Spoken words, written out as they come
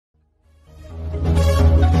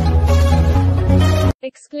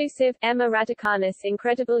Exclusive, Emma Raducanu's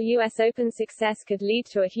incredible U.S. Open success could lead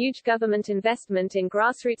to a huge government investment in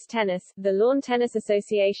grassroots tennis. The Lawn Tennis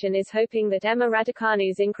Association is hoping that Emma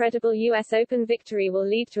Raducanu's incredible U.S. Open victory will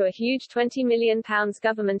lead to a huge £20 million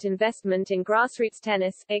government investment in grassroots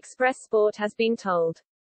tennis, Express Sport has been told.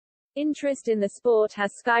 Interest in the sport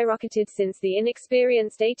has skyrocketed since the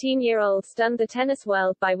inexperienced 18-year-old stunned the tennis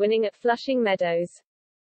world by winning at Flushing Meadows.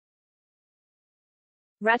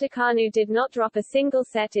 Raducanu did not drop a single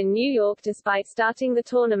set in New York despite starting the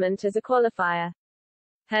tournament as a qualifier.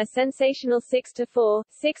 Her sensational 6-4,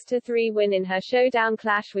 6-3 win in her showdown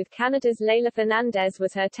clash with Canada's Leylah Fernandez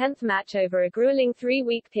was her 10th match over a grueling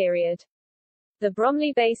 3-week period. The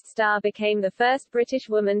Bromley-based star became the first British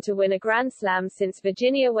woman to win a Grand Slam since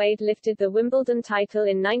Virginia Wade lifted the Wimbledon title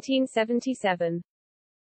in 1977.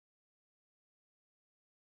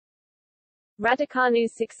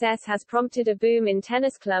 Raducanu's success has prompted a boom in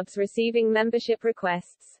tennis clubs receiving membership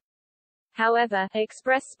requests. However,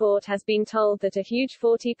 Express Sport has been told that a huge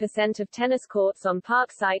 40% of tennis courts on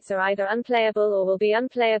park sites are either unplayable or will be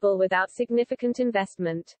unplayable without significant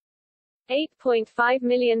investment. £8.5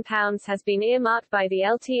 million has been earmarked by the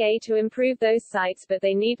LTA to improve those sites, but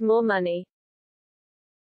they need more money.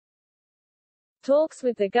 Talks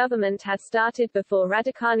with the government had started before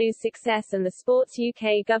Raducanu's success, and the Sports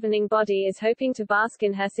UK governing body is hoping to bask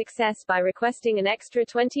in her success by requesting an extra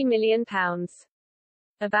 £20 million.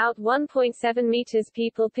 About 1.7 meters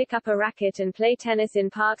people pick up a racket and play tennis in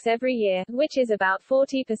parks every year, which is about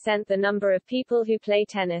 40% the number of people who play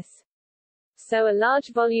tennis. So a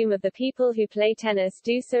large volume of the people who play tennis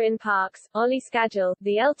do so in parks, Ollie Scagel,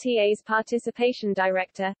 the LTA's participation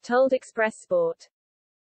director, told Express Sport.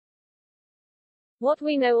 What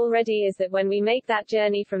we know already is that when we make that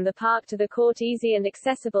journey from the park to the court easy and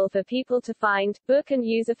accessible for people to find, book and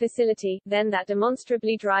use a facility, then that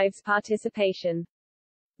demonstrably drives participation.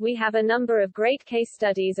 We have a number of great case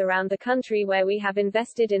studies around the country where we have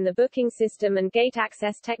invested in the booking system and gate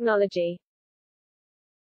access technology.